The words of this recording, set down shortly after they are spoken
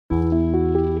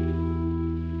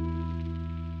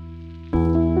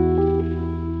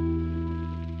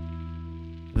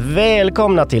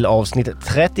Välkomna till avsnitt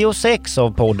 36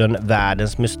 av podden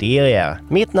Världens Mysterier.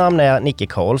 Mitt namn är Nicke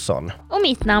Karlsson. Och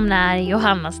mitt namn är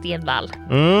Johanna Stenvall.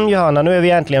 Johanna, nu är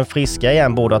vi äntligen friska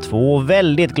igen båda två och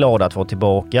väldigt glada att vara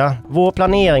tillbaka. Vår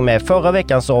planering med förra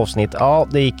veckans avsnitt,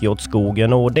 det gick ju åt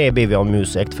skogen och det ber vi om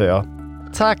ursäkt för.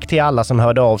 Tack till alla som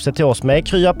hörde av sig till oss med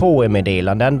krya på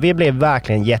meddelanden. Vi blev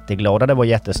verkligen jätteglada, det var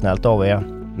jättesnällt av er.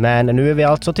 Men nu är vi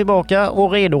alltså tillbaka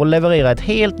och redo att leverera ett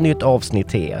helt nytt avsnitt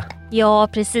till er. Ja,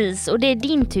 precis. Och det är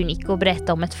din tur, Nico, att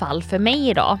berätta om ett fall för mig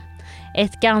idag.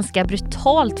 Ett ganska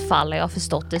brutalt fall har jag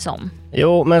förstått det som.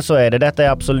 Jo, men så är det. Detta är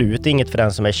absolut inget för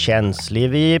den som är känslig.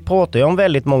 Vi pratar ju om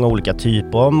väldigt många olika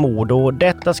typer av mord och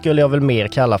detta skulle jag väl mer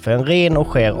kalla för en ren och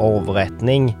skär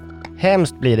avrättning.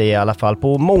 Hemskt blir det i alla fall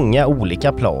på många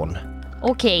olika plan.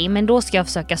 Okej, men då ska jag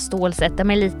försöka stålsätta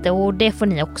mig lite och det får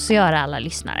ni också göra, alla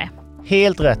lyssnare.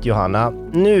 Helt rätt, Johanna.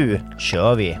 Nu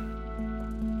kör vi!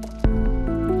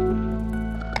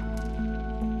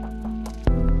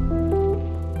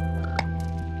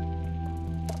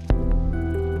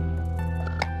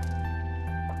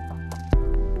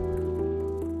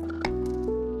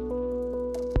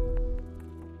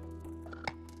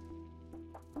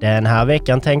 Den här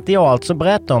veckan tänkte jag alltså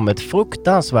berätta om ett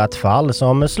fruktansvärt fall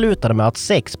som slutade med att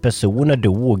 6 personer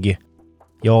dog.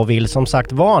 Jag vill som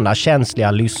sagt varna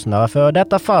känsliga lyssnare för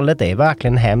detta fallet är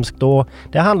verkligen hemskt och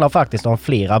det handlar faktiskt om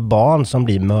flera barn som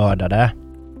blir mördade.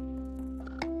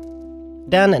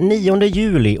 Den 9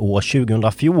 juli år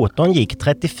 2014 gick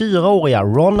 34-åriga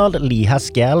Ronald Lee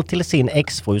Haskell till sin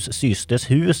exfrus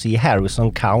systers hus i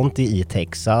Harrison County i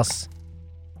Texas.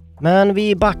 Men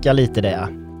vi backar lite där.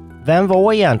 Vem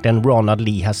var egentligen Ronald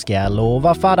Lee Haskell och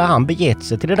varför hade han begett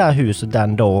sig till det där huset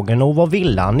den dagen och vad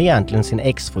ville han egentligen sin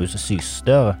exfrus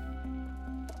syster?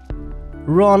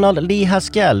 Ronald Lee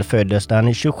Haskell föddes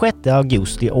den 26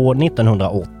 augusti år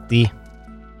 1980.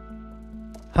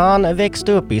 Han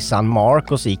växte upp i San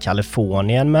Marcos i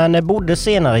Kalifornien men bodde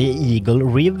senare i Eagle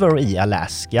River i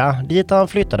Alaska dit han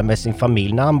flyttade med sin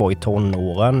familj när han var i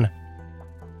tonåren.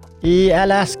 I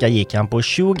Alaska gick han på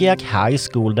Chugiak High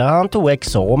School där han tog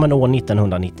examen år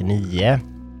 1999.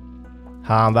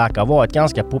 Han verkar ha varit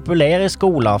ganska populär i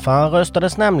skolan för han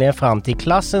röstades nämligen fram till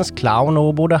klassens clown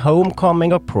och både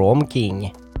homecoming och prom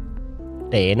king.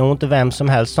 Det är nog inte vem som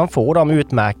helst som får de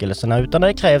utmärkelserna utan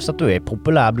det krävs att du är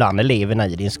populär bland eleverna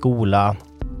i din skola.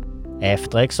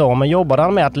 Efter examen jobbade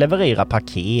han med att leverera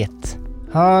paket.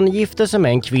 Han gifte sig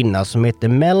med en kvinna som heter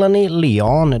Melanie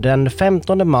Leon den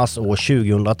 15 mars år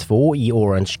 2002 i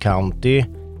Orange County.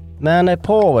 Men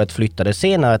paret flyttade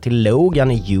senare till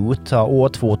Logan i Utah år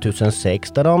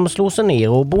 2006 där de slog sig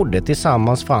ner och bodde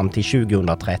tillsammans fram till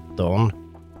 2013.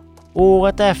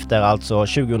 Året efter, alltså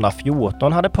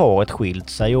 2014, hade paret skilt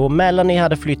sig och Melanie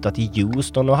hade flyttat till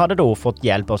Houston och hade då fått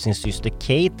hjälp av sin syster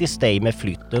Katie Stay med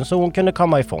flytten så hon kunde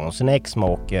komma ifrån sin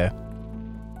exmake.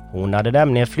 Hon hade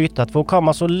nämligen flyttat för att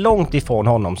komma så långt ifrån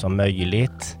honom som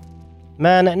möjligt.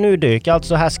 Men nu dök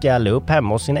alltså Haskell upp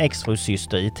hemma hos sin exfrus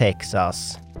syster i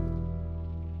Texas.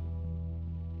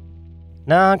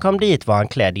 När han kom dit var han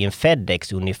klädd i en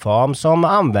FedEx-uniform som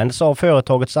används av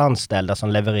företagets anställda som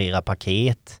levererar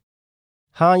paket.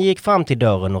 Han gick fram till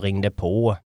dörren och ringde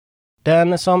på.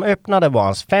 Den som öppnade var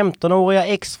hans 15-åriga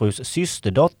exfrus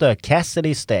systerdotter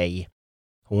Cassidy Stay.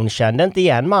 Hon kände inte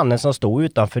igen mannen som stod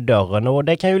utanför dörren och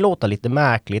det kan ju låta lite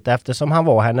märkligt eftersom han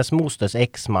var hennes mosters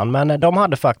exman men de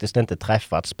hade faktiskt inte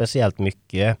träffats speciellt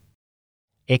mycket.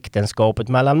 Äktenskapet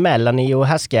mellan Melanie och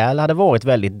Haskell hade varit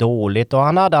väldigt dåligt och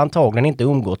han hade antagligen inte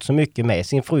umgått så mycket med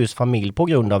sin frus familj på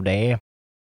grund av det.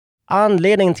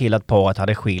 Anledningen till att paret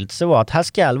hade skilt sig var att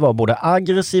Haskell var både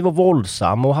aggressiv och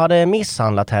våldsam och hade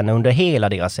misshandlat henne under hela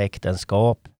deras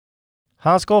äktenskap.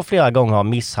 Han ska flera gånger ha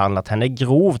misshandlat henne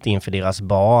grovt inför deras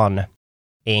barn.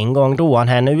 En gång drog han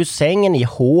henne ur sängen i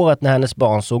håret när hennes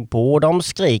barn såg på och de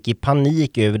skrek i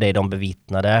panik över det de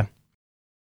bevittnade.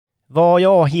 Vad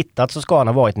jag har hittat så ska han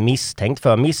ha varit misstänkt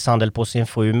för misshandel på sin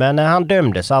fru men han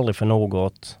dömdes aldrig för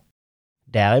något.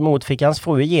 Däremot fick hans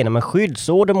fru igenom en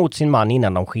skyddsorder mot sin man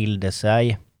innan de skilde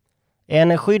sig.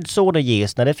 En skyddsorder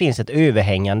ges när det finns ett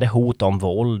överhängande hot om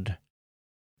våld.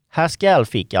 Haskell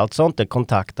fick alltså inte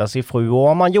kontakta sin fru och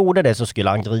om han gjorde det så skulle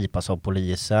han gripas av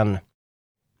polisen.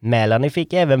 Melanie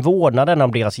fick även vårdnaden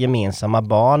om deras gemensamma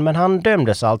barn men han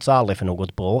dömdes alltså aldrig för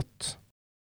något brott.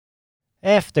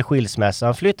 Efter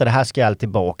skilsmässan flyttade Haskell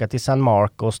tillbaka till San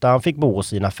Marcos där han fick bo hos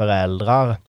sina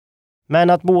föräldrar. Men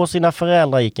att bo hos sina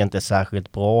föräldrar gick inte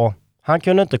särskilt bra. Han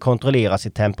kunde inte kontrollera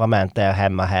sitt temperament där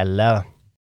hemma heller.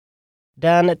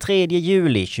 Den 3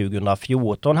 juli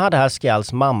 2014 hade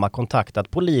Haskells mamma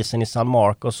kontaktat polisen i San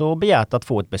Marcos och begärt att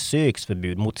få ett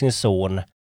besöksförbud mot sin son.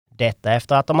 Detta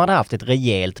efter att de hade haft ett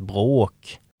rejält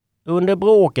bråk. Under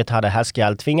bråket hade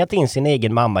Haskell tvingat in sin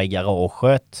egen mamma i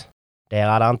garaget. Där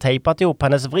hade han tejpat ihop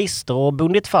hennes vrister och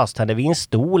bundit fast henne vid en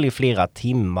stol i flera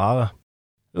timmar.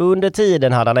 Under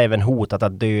tiden hade han även hotat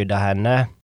att döda henne.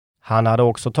 Han hade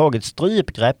också tagit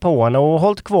strypgrepp på henne och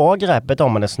hållit kvar greppet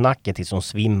om hennes nacke tills hon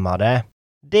svimmade.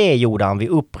 Det gjorde han vid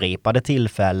upprepade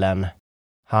tillfällen.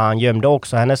 Han gömde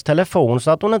också hennes telefon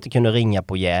så att hon inte kunde ringa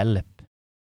på hjälp.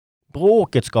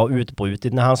 Bråket ska ha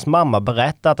utbrutit när hans mamma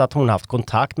berättat att hon haft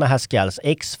kontakt med Haskells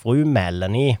exfru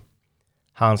Melanie.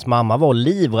 Hans mamma var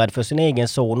livrädd för sin egen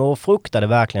son och fruktade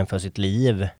verkligen för sitt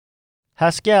liv.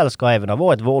 Haskell ska även ha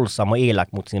varit våldsam och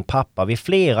elak mot sin pappa vid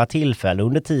flera tillfällen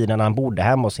under tiden han bodde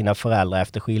hemma hos sina föräldrar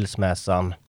efter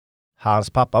skilsmässan. Hans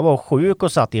pappa var sjuk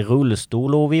och satt i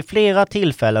rullstol och vid flera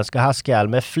tillfällen ska Haskell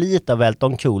med flit ha vält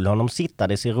omkull honom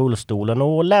sittades i rullstolen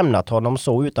och lämnat honom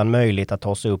så utan möjlighet att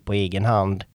ta sig upp på egen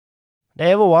hand.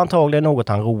 Det var antagligen något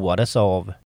han roades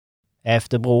av.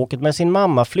 Efter bråket med sin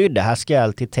mamma flydde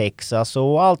Haskell till Texas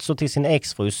och alltså till sin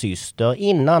exfrus syster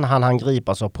innan han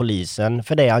gripas av polisen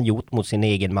för det han gjort mot sin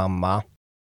egen mamma.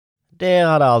 Där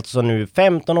hade alltså nu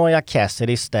 15-åriga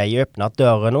Cassidy Stay öppnat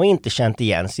dörren och inte känt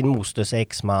igen sin mosters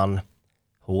exman.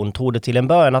 Hon trodde till en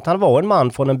början att han var en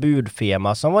man från en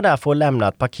budfirma som var där för att lämna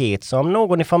ett paket som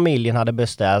någon i familjen hade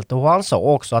beställt och han sa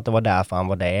också att det var därför han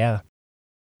var där.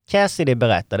 Cassidy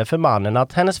berättade för mannen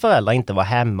att hennes föräldrar inte var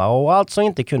hemma och alltså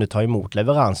inte kunde ta emot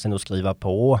leveransen och skriva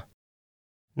på.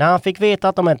 När han fick veta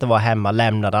att de inte var hemma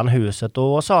lämnade han huset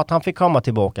och sa att han fick komma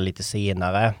tillbaka lite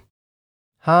senare.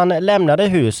 Han lämnade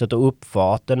huset och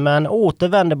uppfarten men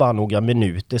återvände bara några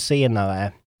minuter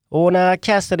senare. Och när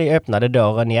Cassidy öppnade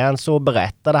dörren igen så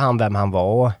berättade han vem han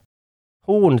var.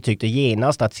 Hon tyckte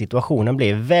genast att situationen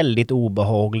blev väldigt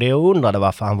obehaglig och undrade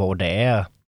varför han var där.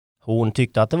 Hon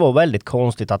tyckte att det var väldigt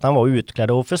konstigt att han var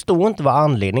utklädd och förstod inte vad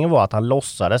anledningen var att han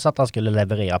låtsades att han skulle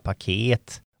leverera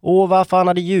paket. Och varför han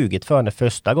hade ljugit för henne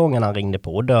första gången han ringde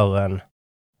på dörren.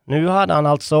 Nu hade han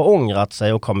alltså ångrat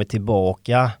sig och kommit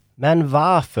tillbaka. Men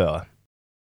varför?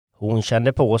 Hon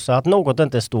kände på sig att något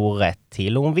inte stod rätt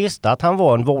till. Hon visste att han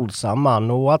var en våldsam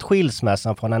man och att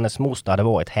skilsmässan från hennes moster hade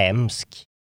varit hemsk.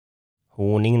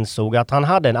 Hon insåg att han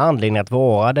hade en anledning att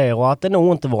vara där och att det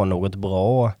nog inte var något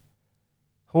bra.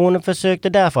 Hon försökte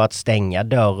därför att stänga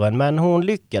dörren men hon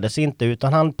lyckades inte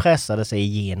utan han pressade sig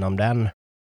igenom den.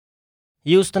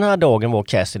 Just den här dagen var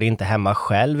Cassidy inte hemma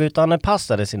själv utan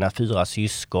passade sina 4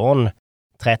 syskon.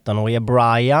 13-åriga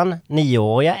Brian,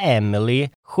 9-åriga Emily,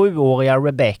 7-åriga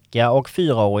Rebecca och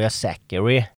 4-åriga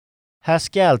Zachary.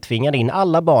 Haskell tvingade in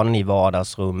alla barnen i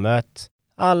vardagsrummet.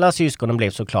 Alla syskonen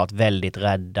blev såklart väldigt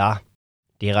rädda.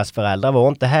 Deras föräldrar var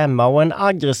inte hemma och en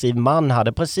aggressiv man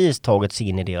hade precis tagit sig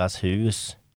in i deras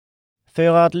hus.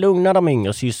 För att lugna de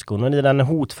yngre syskonen i den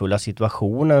hotfulla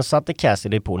situationen satte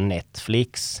Cassidy på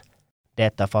Netflix.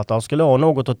 Detta för att de skulle ha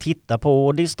något att titta på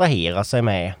och distrahera sig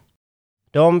med.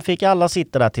 De fick alla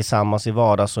sitta där tillsammans i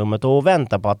vardagsrummet och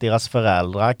vänta på att deras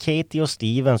föräldrar, Katie och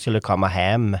Steven, skulle komma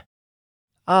hem.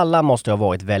 Alla måste ha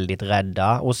varit väldigt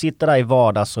rädda och sitta där i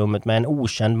vardagsrummet med en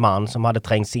okänd man som hade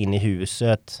trängts in i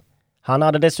huset. Han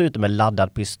hade dessutom en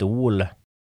laddad pistol.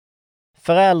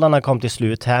 Föräldrarna kom till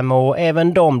slut hem och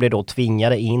även de blev då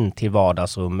tvingade in till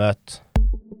vardagsrummet.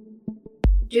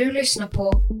 Du lyssnar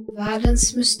på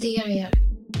Världens mysterier.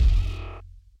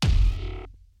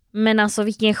 Men alltså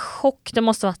vilken chock det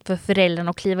måste ha varit för föräldrarna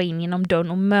att kliva in genom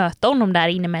dörren och möta honom där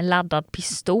inne med en laddad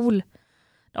pistol.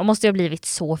 De måste ju ha blivit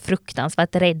så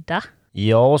fruktansvärt rädda.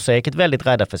 Ja, och säkert väldigt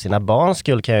rädda för sina barns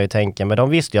skull kan jag ju tänka. Men de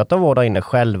visste ju att de var där inne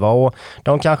själva och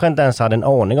de kanske inte ens hade en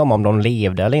aning om de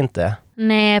levde eller inte.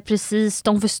 Nej, precis.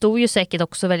 De förstod ju säkert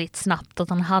också väldigt snabbt att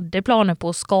han hade planer på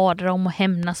att skada dem och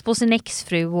hämnas på sin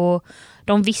exfru. Och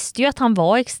de visste ju att han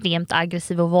var extremt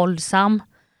aggressiv och våldsam.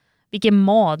 Vilken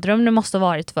mardröm det måste ha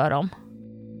varit för dem.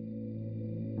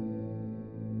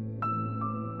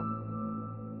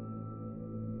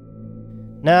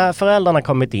 När föräldrarna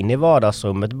kommit in i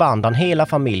vardagsrummet band han hela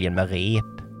familjen med rep.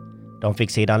 De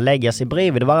fick sedan lägga sig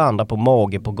bredvid varandra på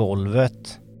mage på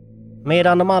golvet.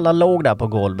 Medan de alla låg där på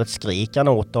golvet skrek han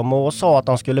åt dem och sa att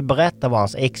de skulle berätta var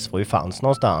hans exfru fanns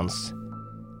någonstans.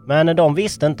 Men de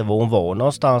visste inte var hon var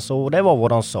någonstans och det var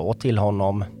vad de sa till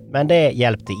honom. Men det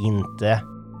hjälpte inte.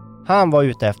 Han var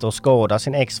ute efter att skada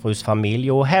sin exfrus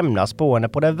familj och hämnas på henne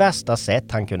på det värsta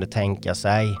sätt han kunde tänka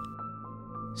sig.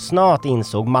 Snart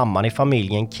insåg mamman i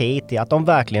familjen Katie att de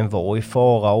verkligen var i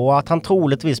fara och att han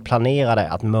troligtvis planerade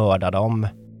att mörda dem.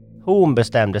 Hon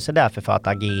bestämde sig därför för att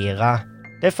agera.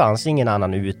 Det fanns ingen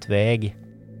annan utväg.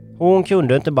 Hon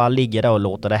kunde inte bara ligga där och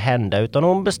låta det hända utan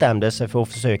hon bestämde sig för att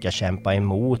försöka kämpa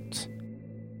emot.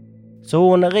 Så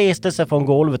hon reste sig från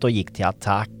golvet och gick till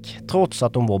attack, trots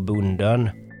att hon var bunden.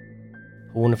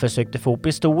 Hon försökte få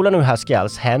pistolen ur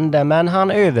Haskells händer, men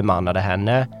han övermannade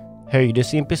henne, höjde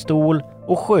sin pistol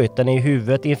och sköt den i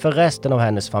huvudet inför resten av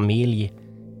hennes familj.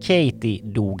 Katie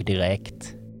dog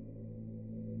direkt.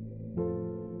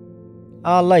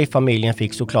 Alla i familjen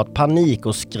fick såklart panik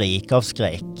och skrik av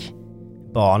skräck.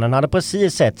 Barnen hade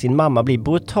precis sett sin mamma bli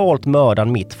brutalt mördad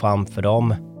mitt framför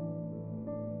dem.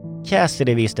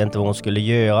 Cassidy visste inte vad hon skulle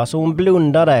göra, så hon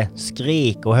blundade,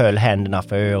 skrek och höll händerna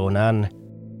för öronen.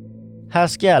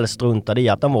 Haskell struntade i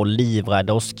att de var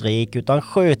livrädda och skrek, utan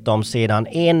sköt dem sedan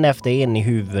en efter en i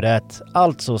huvudet,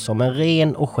 alltså som en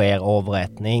ren och skär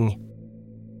avrättning.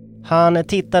 Han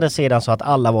tittade sedan så att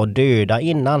alla var döda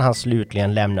innan han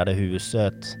slutligen lämnade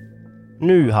huset.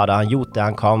 Nu hade han gjort det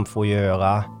han kom för att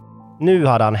göra. Nu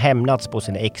hade han hämnats på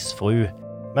sin exfru,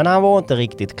 men han var inte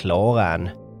riktigt klar än.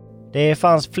 Det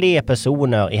fanns fler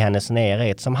personer i hennes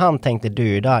närhet som han tänkte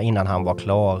döda innan han var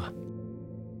klar.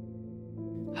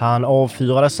 Han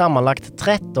avfyrade sammanlagt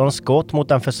 13 skott mot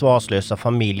den försvarslösa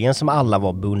familjen som alla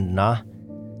var bundna.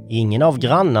 Ingen av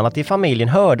grannarna till familjen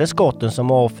hörde skotten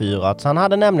som avfyrats. Han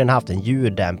hade nämligen haft en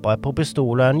ljuddämpare på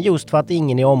pistolen just för att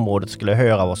ingen i området skulle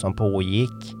höra vad som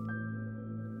pågick.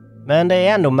 Men det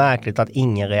är ändå märkligt att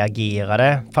ingen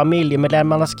reagerade.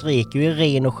 Familjemedlemmarna skrek ju i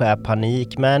ren och skär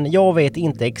panik, men jag vet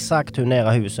inte exakt hur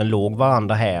nära husen låg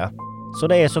varandra här. Så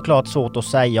det är såklart svårt att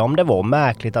säga om det var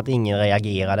märkligt att ingen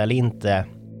reagerade eller inte.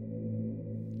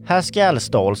 Haskell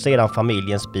stal sedan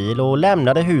familjens bil och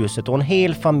lämnade huset och en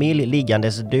hel familj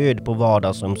liggandes död på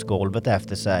vardagsrumsgolvet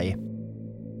efter sig.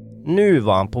 Nu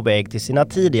var han på väg till sina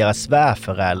tidigare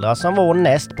svärföräldrar som var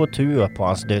näst på tur på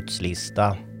hans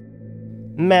dödslista.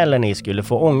 Melanie skulle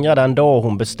få ångra den dag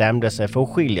hon bestämde sig för att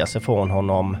skilja sig från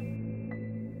honom.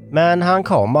 Men han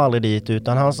kom aldrig dit,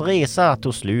 utan hans resa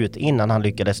tog slut innan han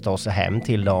lyckades ta sig hem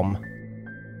till dem.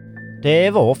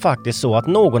 Det var faktiskt så att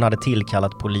någon hade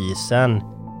tillkallat polisen.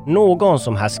 Någon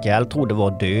som Haskell trodde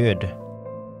var död.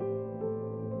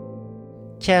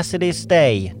 Cassidy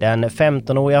Stay, den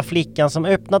 15-åriga flickan som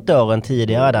öppnat dörren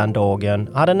tidigare den dagen,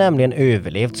 hade nämligen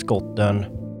överlevt skotten.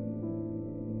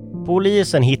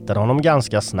 Polisen hittade honom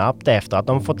ganska snabbt efter att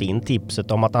de fått in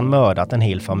tipset om att han mördat en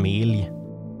hel familj.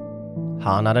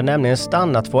 Han hade nämligen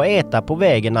stannat för att äta på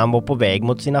vägen när han var på väg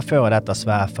mot sina före detta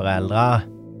svärföräldrar.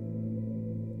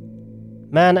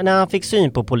 Men när han fick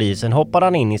syn på polisen hoppade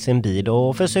han in i sin bil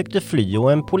och försökte fly,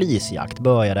 och en polisjakt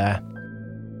började.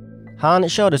 Han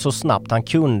körde så snabbt han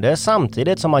kunde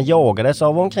samtidigt som han jagades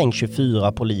av omkring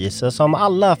 24 poliser som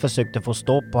alla försökte få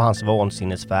stopp på hans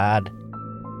vansinnesfärd.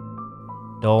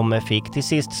 De fick till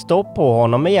sist stopp på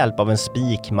honom med hjälp av en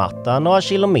spikmatta några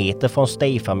kilometer från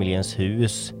Stay-familjens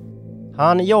hus.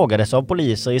 Han jagades av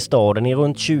poliser i staden i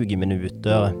runt 20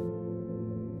 minuter.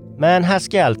 Men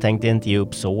Haskell tänkte inte ge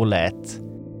upp så lätt.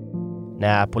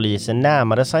 När polisen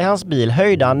närmade sig hans bil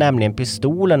höjde han nämligen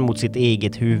pistolen mot sitt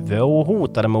eget huvud och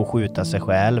hotade med att skjuta sig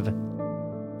själv.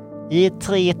 I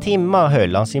 3 timmar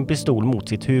höll han sin pistol mot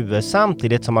sitt huvud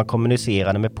samtidigt som han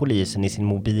kommunicerade med polisen i sin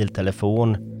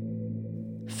mobiltelefon.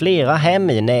 Flera hem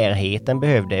i närheten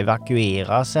behövde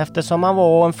evakueras eftersom han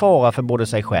var en fara för både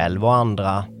sig själv och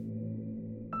andra.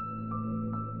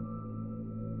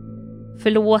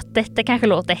 Förlåt, detta kanske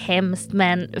låter hemskt,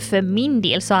 men för min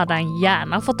del så hade han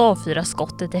gärna fått avfyra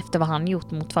skottet efter vad han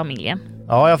gjort mot familjen.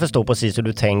 Ja, jag förstår precis hur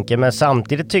du tänker, men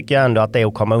samtidigt tycker jag ändå att det är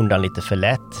att komma undan lite för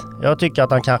lätt. Jag tycker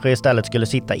att han kanske istället skulle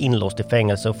sitta inlåst i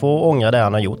fängelse och få ångra det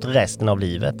han har gjort resten av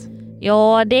livet.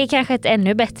 Ja, det är kanske ett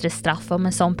ännu bättre straff om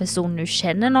en sån person nu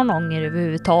känner någon ånger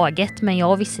överhuvudtaget, men jag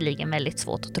har visserligen väldigt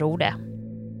svårt att tro det.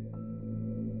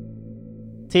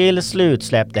 Till slut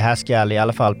släppte Haskell i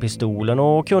alla fall pistolen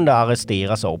och kunde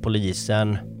arresteras av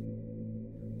polisen.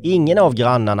 Ingen av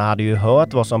grannarna hade ju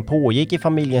hört vad som pågick i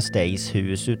familjen Stays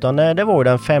hus, utan det var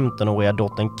den 15-åriga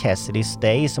dottern Cassidy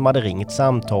Stay som hade ringt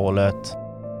samtalet.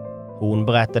 Hon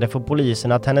berättade för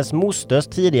polisen att hennes mosters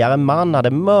tidigare man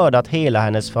hade mördat hela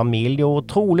hennes familj och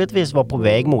troligtvis var på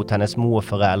väg mot hennes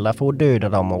morföräldrar för att döda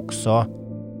dem också.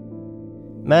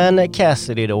 Men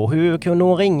Cassidy då, hur kunde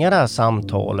hon ringa det här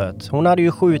samtalet? Hon hade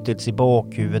ju skjutits i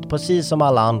bakhuvudet precis som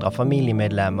alla andra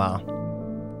familjemedlemmar.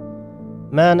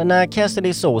 Men när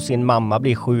Cassidy såg sin mamma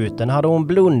bli skjuten hade hon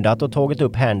blundat och tagit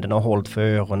upp händerna och hållit för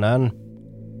öronen.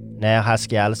 När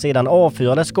Haskell sedan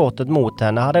avfyrade skottet mot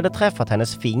henne hade det träffat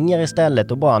hennes finger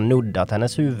istället och bara nuddat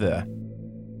hennes huvud.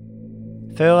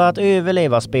 För att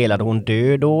överleva spelade hon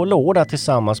död och låg där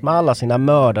tillsammans med alla sina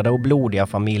mördade och blodiga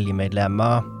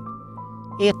familjemedlemmar.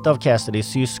 Ett av Cassidys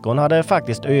syskon hade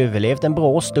faktiskt överlevt en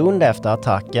bra stund efter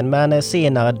attacken, men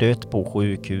senare dött på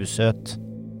sjukhuset.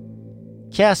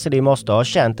 Cassidy måste ha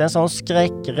känt en sån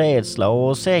skräck, rädsla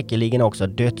och säkerligen också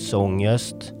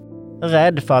dödsångest.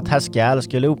 Rädd för att Haskell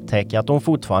skulle upptäcka att hon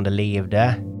fortfarande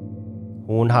levde.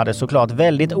 Hon hade såklart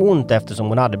väldigt ont eftersom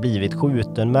hon hade blivit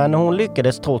skjuten, men hon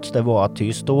lyckades trots det vara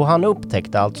tyst och han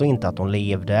upptäckte alltså inte att hon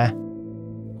levde.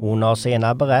 Hon har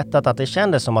senare berättat att det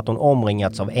kändes som att hon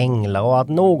omringats av änglar och att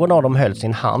någon av dem höll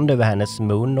sin hand över hennes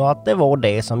mun och att det var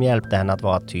det som hjälpte henne att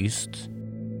vara tyst.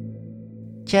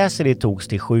 Cassidy togs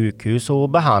till sjukhus och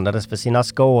behandlades för sina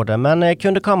skador men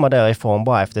kunde komma därifrån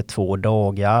bara efter 2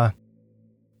 dagar.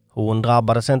 Hon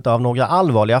drabbades inte av några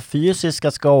allvarliga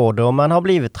fysiska skador men har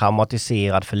blivit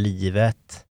traumatiserad för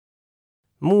livet.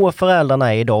 Mor och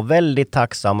föräldrarna är idag väldigt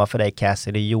tacksamma för det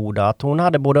Cassidy gjorde, att hon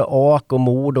hade både ork och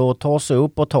mod att ta sig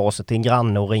upp och ta sig till en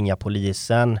granne och ringa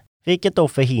polisen. Vilket då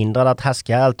förhindrade att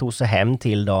Haskell tog sig hem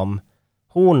till dem.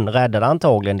 Hon räddade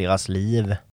antagligen deras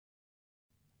liv.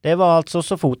 Det var alltså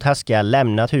så fort Haskell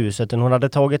lämnat huset hon hade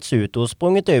tagits ut och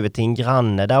sprungit över till en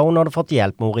granne där hon hade fått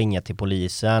hjälp med att ringa till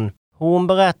polisen. Hon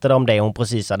berättade om det hon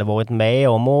precis hade varit med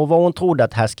om och vad hon trodde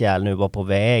att Haskell nu var på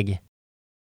väg.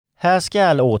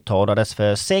 Haskell åtalades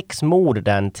för 6 mord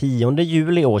den 10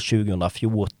 juli år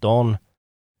 2014.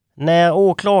 När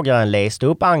åklagaren läste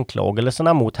upp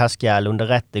anklagelserna mot Haskell under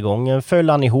rättegången föll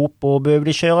han ihop och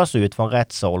behövde köras ut från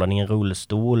rättssalen i en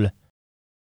rullstol.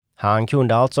 Han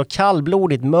kunde alltså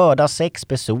kallblodigt mörda 6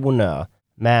 personer,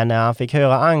 men när han fick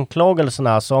höra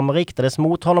anklagelserna som riktades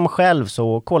mot honom själv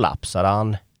så kollapsade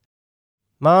han.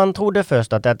 Man trodde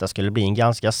först att detta skulle bli en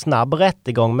ganska snabb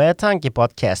rättegång med tanke på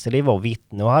att Cassidy var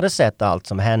vittne och hade sett allt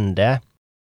som hände.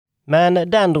 Men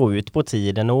den drog ut på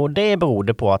tiden och det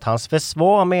berodde på att hans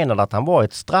försvar menade att han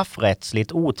varit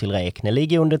straffrättsligt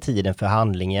otillräknelig under tiden för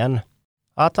handlingen.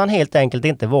 Att han helt enkelt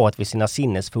inte varit vid sina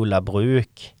sinnesfulla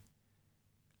bruk.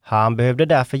 Han behövde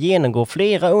därför genomgå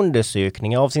flera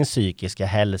undersökningar av sin psykiska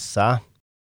hälsa.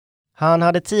 Han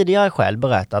hade tidigare själv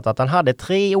berättat att han hade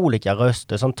 3 olika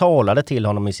röster som talade till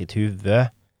honom i sitt huvud.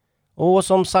 Och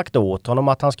som sagt åt honom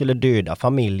att han skulle döda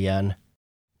familjen.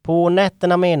 På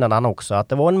nätterna menade han också att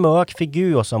det var en mörk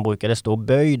figur som brukade stå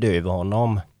böjd över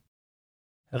honom.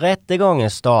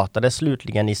 Rättegången startade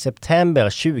slutligen i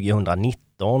september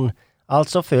 2019,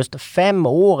 alltså först 5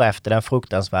 år efter den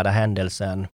fruktansvärda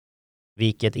händelsen.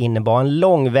 Vilket innebar en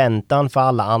lång väntan för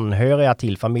alla anhöriga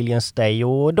till familjen Stay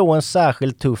och då en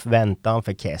särskilt tuff väntan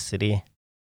för Cassidy.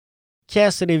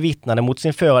 Cassidy vittnade mot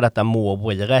sin före detta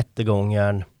morbror i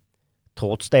rättegången.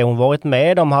 Trots det hon varit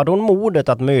med om hade hon modet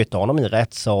att möta honom i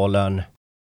rättssalen.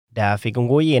 Där fick hon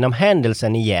gå igenom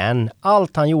händelsen igen,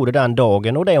 allt han gjorde den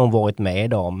dagen och det hon varit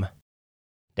med om.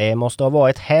 Det måste ha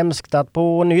varit hemskt att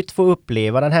på nytt få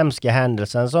uppleva den hemska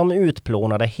händelsen som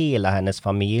utplånade hela hennes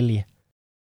familj.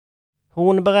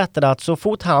 Hon berättade att så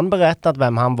fort han berättat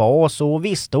vem han var så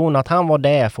visste hon att han var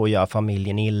där för att göra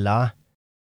familjen illa.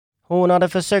 Hon hade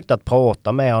försökt att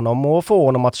prata med honom och få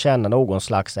honom att känna någon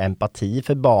slags empati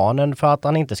för barnen för att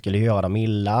han inte skulle göra dem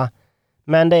illa.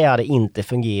 Men det hade inte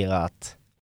fungerat.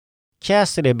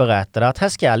 Cassidy berättade att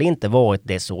Haskell inte varit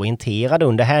desorienterad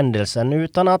under händelsen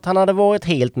utan att han hade varit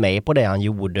helt med på det han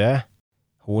gjorde.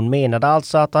 Hon menade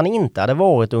alltså att han inte hade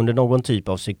varit under någon typ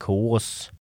av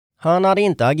psykos. Han hade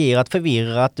inte agerat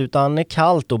förvirrat utan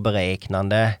kallt och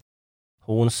beräknande.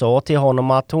 Hon sa till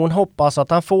honom att hon hoppas att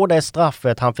han får det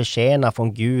straffet han förtjänar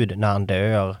från Gud när han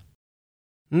dör.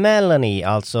 Melanie,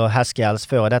 alltså Haskells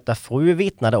före detta fru,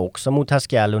 vittnade också mot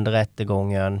Haskell under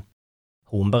rättegången.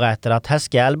 Hon berättade att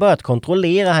Haskell börjat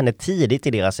kontrollera henne tidigt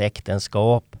i deras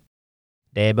äktenskap.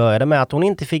 Det började med att hon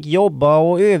inte fick jobba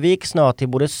och övergick snart till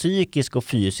både psykisk och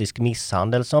fysisk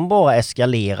misshandel som bara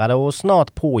eskalerade och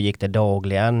snart pågick det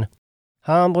dagligen.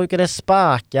 Han brukade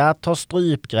sparka, ta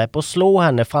strypgrepp och slå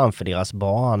henne framför deras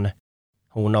barn.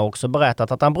 Hon har också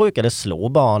berättat att han brukade slå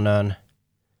barnen.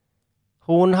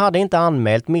 Hon hade inte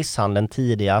anmält misshandeln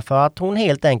tidigare för att hon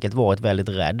helt enkelt varit väldigt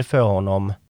rädd för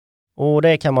honom. Och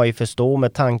det kan man ju förstå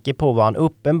med tanke på vad han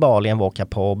uppenbarligen var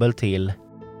kapabel till.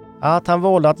 Att han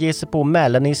valde att ge sig på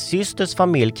Melanies systers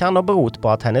familj kan ha berott på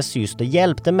att hennes syster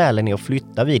hjälpte Melanie att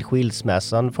flytta vid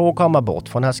skilsmässan för att komma bort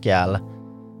från Haskell.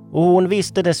 Och hon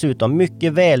visste dessutom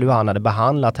mycket väl hur han hade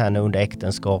behandlat henne under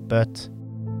äktenskapet.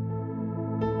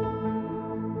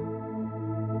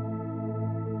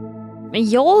 Men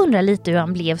jag undrar lite hur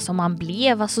han blev som han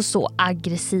blev, alltså så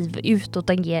aggressiv,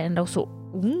 utåtagerande och så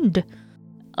ond.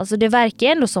 Alltså det verkar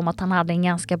ändå som att han hade en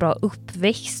ganska bra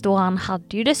uppväxt och han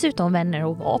hade ju dessutom vänner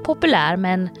och var populär,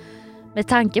 men med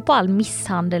tanke på all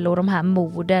misshandel och de här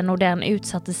morden och den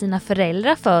utsatte sina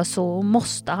föräldrar för så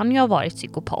måste han ju ha varit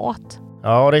psykopat.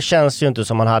 Ja, det känns ju inte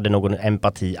som han hade någon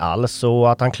empati alls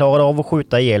och att han klarade av att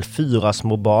skjuta ihjäl 4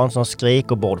 små barn som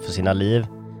skrek och bad för sina liv.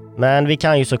 Men vi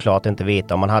kan ju såklart inte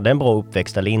veta om han hade en bra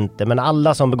uppväxt eller inte, men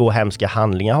alla som begår hemska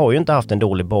handlingar har ju inte haft en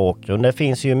dålig bakgrund. Det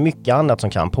finns ju mycket annat som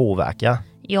kan påverka.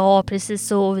 Ja, precis,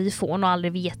 så vi får nog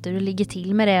aldrig veta hur det ligger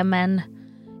till med det, men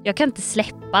jag kan inte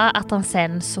släppa att han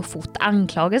sen så fort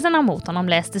anklagelserna mot honom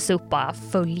lästes upp bara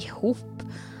föll ihop.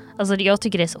 Alltså jag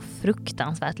tycker det är så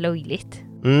fruktansvärt löjligt.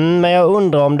 Men jag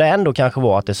undrar om det ändå kanske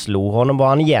var att det slog honom vad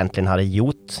han egentligen hade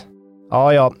gjort.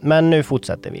 Ja, men nu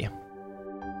fortsätter vi.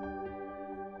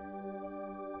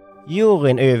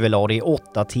 Juryn överlade i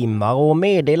 8 timmar och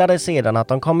meddelade sedan att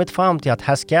de kommit fram till att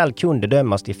Haskell kunde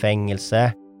dömas till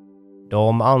fängelse.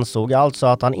 De ansåg alltså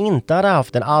att han inte hade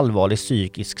haft en allvarlig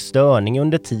psykisk störning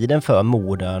under tiden för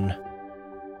morden.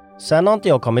 Sen har inte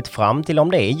jag kommit fram till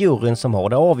om det är juryn som har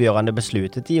det avgörande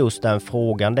beslutet i just den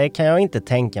frågan. Det kan jag inte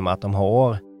tänka mig att de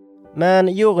har. Men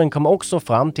juryn kom också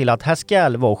fram till att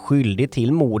Haskell var skyldig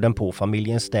till morden på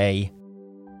familjen Stay.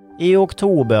 I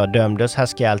oktober dömdes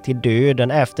Haskell till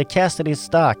döden efter Cassidys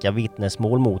starka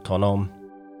vittnesmål mot honom.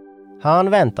 Han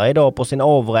väntar idag på sin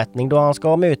avrättning då han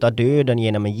ska möta döden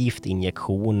genom en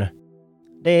giftinjektion.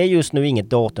 Det är just nu inget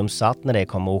datum satt när det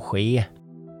kommer att ske.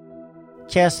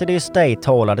 Cassidy Stay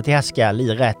talade till Haskell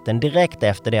i rätten direkt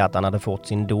efter det att han hade fått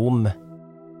sin dom.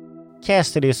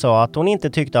 Cassidy sa att hon inte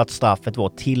tyckte att straffet var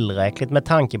tillräckligt med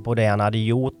tanke på det han hade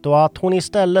gjort och att hon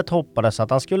istället hoppades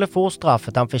att han skulle få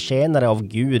straffet han förtjänade av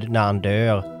Gud när han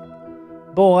dör.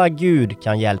 Bara Gud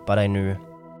kan hjälpa dig nu.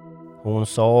 Hon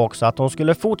sa också att hon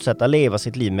skulle fortsätta leva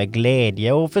sitt liv med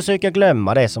glädje och försöka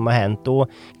glömma det som har hänt och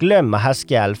glömma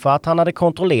Haskell för att han hade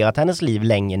kontrollerat hennes liv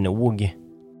länge nog.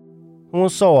 Hon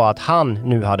sa att han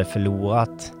nu hade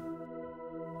förlorat.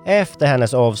 Efter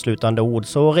hennes avslutande ord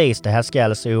så reste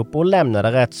Haskell sig upp och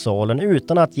lämnade rättssalen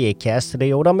utan att ge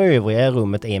Cassidy och de övriga i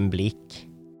rummet en blick.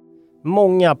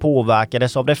 Många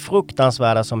påverkades av det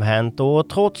fruktansvärda som hänt och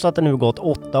trots att det nu gått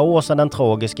 8 år sedan den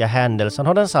tragiska händelsen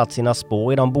har den satt sina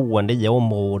spår i de boende i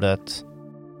området.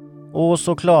 Och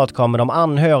såklart kommer de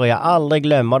anhöriga aldrig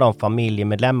glömma de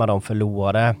familjemedlemmar de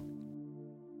förlorade.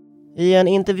 I en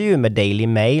intervju med Daily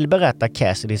Mail berättar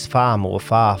Cassidys farmor och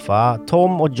farfar,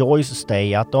 Tom och Joyce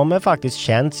Stay, att de faktiskt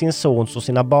känt sin sons och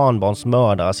sina barnbarns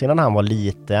mördare sedan han var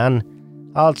liten.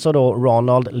 Alltså då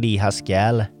Ronald Lee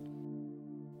Haskell.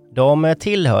 De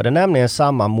tillhörde nämligen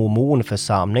samma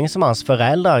mormonförsamling som hans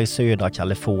föräldrar i södra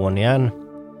Kalifornien.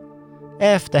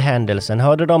 Efter händelsen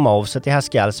hörde de av sig till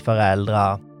Haskells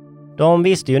föräldrar. De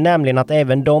visste ju nämligen att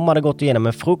även de hade gått igenom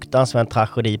en fruktansvärd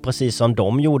tragedi precis som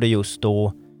de gjorde just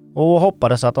då. Och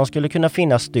hoppades att de skulle kunna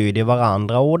finna stöd i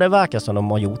varandra och det verkar som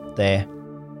de har gjort det.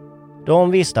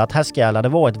 De visste att Haskell hade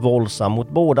varit våldsam mot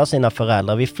båda sina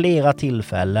föräldrar vid flera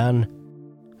tillfällen.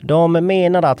 De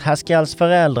menade att Haskells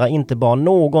föräldrar inte bar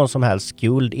någon som helst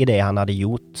skuld i det han hade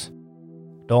gjort.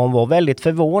 De var väldigt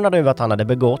förvånade över att han hade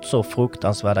begått så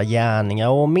fruktansvärda gärningar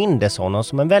och mindes honom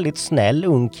som en väldigt snäll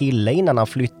ung kille innan han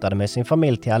flyttade med sin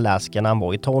familj till Alaska när han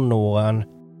var i tonåren.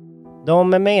 De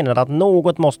menade att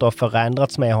något måste ha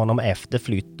förändrats med honom efter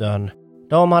flytten.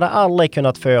 De hade aldrig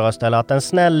kunnat föreställa att den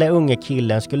snälla unge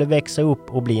killen skulle växa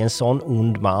upp och bli en sån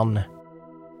ond man.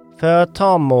 För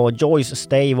Tom och Joyce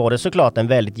Stay var det såklart en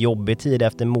väldigt jobbig tid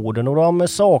efter morden och de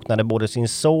saknade både sin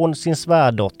son, sin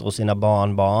svärdotter och sina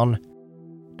barnbarn.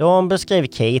 De beskrev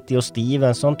Katie och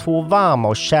Steven som 2 varma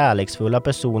och kärleksfulla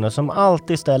personer som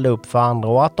alltid ställde upp för andra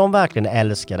och att de verkligen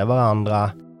älskade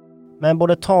varandra. Men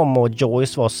både Tom och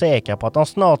Joyce var säkra på att de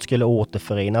snart skulle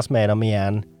återförenas med dem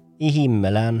igen, i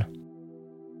himmelen.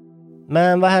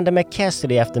 Men vad hände med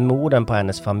Cassidy efter morden på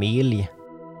hennes familj?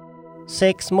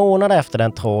 6 månader efter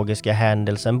den tragiska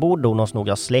händelsen bodde hon hos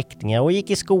några släktingar och gick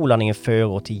i skolan i en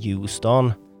förort till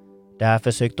Houston. Där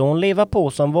försökte hon leva på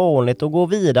som vanligt och gå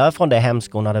vidare från det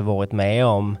hemska hon hade varit med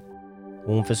om.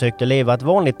 Hon försökte leva ett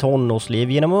vanligt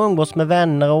tonårsliv genom att umgås med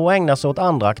vänner och ägna sig åt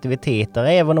andra aktiviteter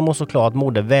även om hon såklart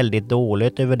mådde väldigt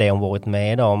dåligt över det hon varit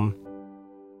med om.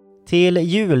 Till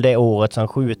jul det året som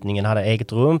skjutningen hade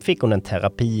ägt rum fick hon en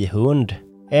terapihund.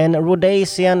 En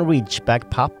Rhodesian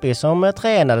Ridgeback Puppy som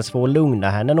tränades för att lugna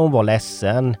henne när hon var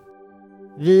ledsen.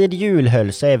 Vid jul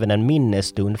hölls även en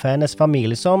minnesstund för hennes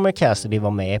familj som Cassidy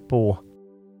var med på.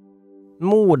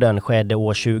 Morden skedde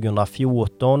år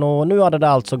 2014 och nu hade det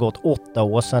alltså gått 8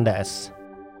 år sedan dess.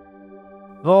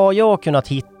 Vad jag har kunnat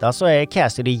hitta så är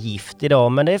Cassidy gift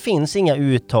idag, men det finns inga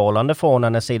uttalanden från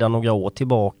henne sedan några år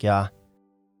tillbaka.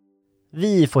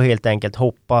 Vi får helt enkelt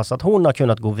hoppas att hon har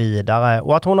kunnat gå vidare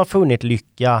och att hon har funnit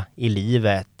lycka i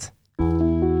livet.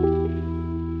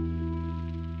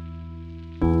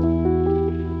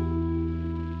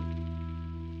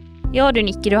 Ja du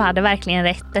Nicky, du hade verkligen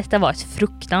rätt. Detta var ett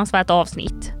fruktansvärt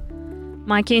avsnitt.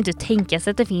 Man kan ju inte tänka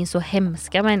sig att det finns så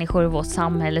hemska människor i vårt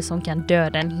samhälle som kan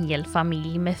döda en hel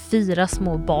familj med 4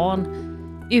 små barn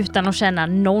utan att känna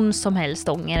någon som helst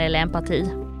ånger eller empati.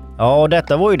 Ja, och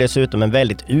detta var ju dessutom en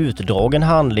väldigt utdragen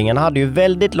handling. Han hade ju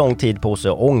väldigt lång tid på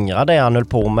sig att ångra det han höll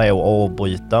på med och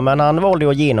avbryta, men han valde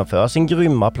att genomföra sin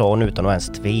grymma plan utan att ens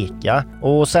tveka.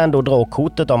 Och sen då dra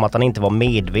kortet om att han inte var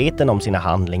medveten om sina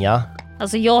handlingar.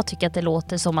 Alltså jag tycker att det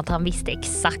låter som att han visste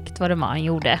exakt vad det var han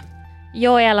gjorde.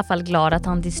 Jag är i alla fall glad att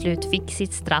han till slut fick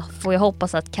sitt straff och jag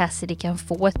hoppas att Cassidy kan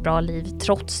få ett bra liv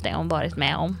trots det hon varit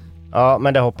med om. Ja,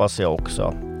 men det hoppas jag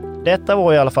också. Detta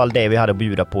var i alla fall det vi hade att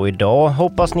bjuda på idag.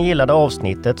 Hoppas ni gillade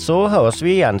avsnittet, så hörs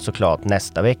vi igen såklart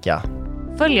nästa vecka.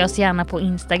 Följ oss gärna på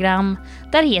Instagram.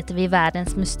 Där heter vi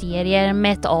Världens Mysterier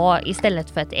med ett A istället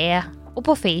för ett Ä. Och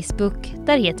på Facebook,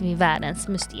 där heter vi Världens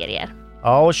Mysterier.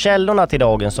 Ja, och källorna till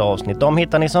dagens avsnitt, de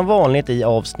hittar ni som vanligt i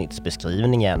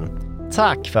avsnittsbeskrivningen.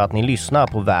 Tack för att ni lyssnar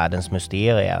på Världens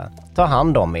Mysterier. Ta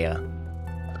hand om er.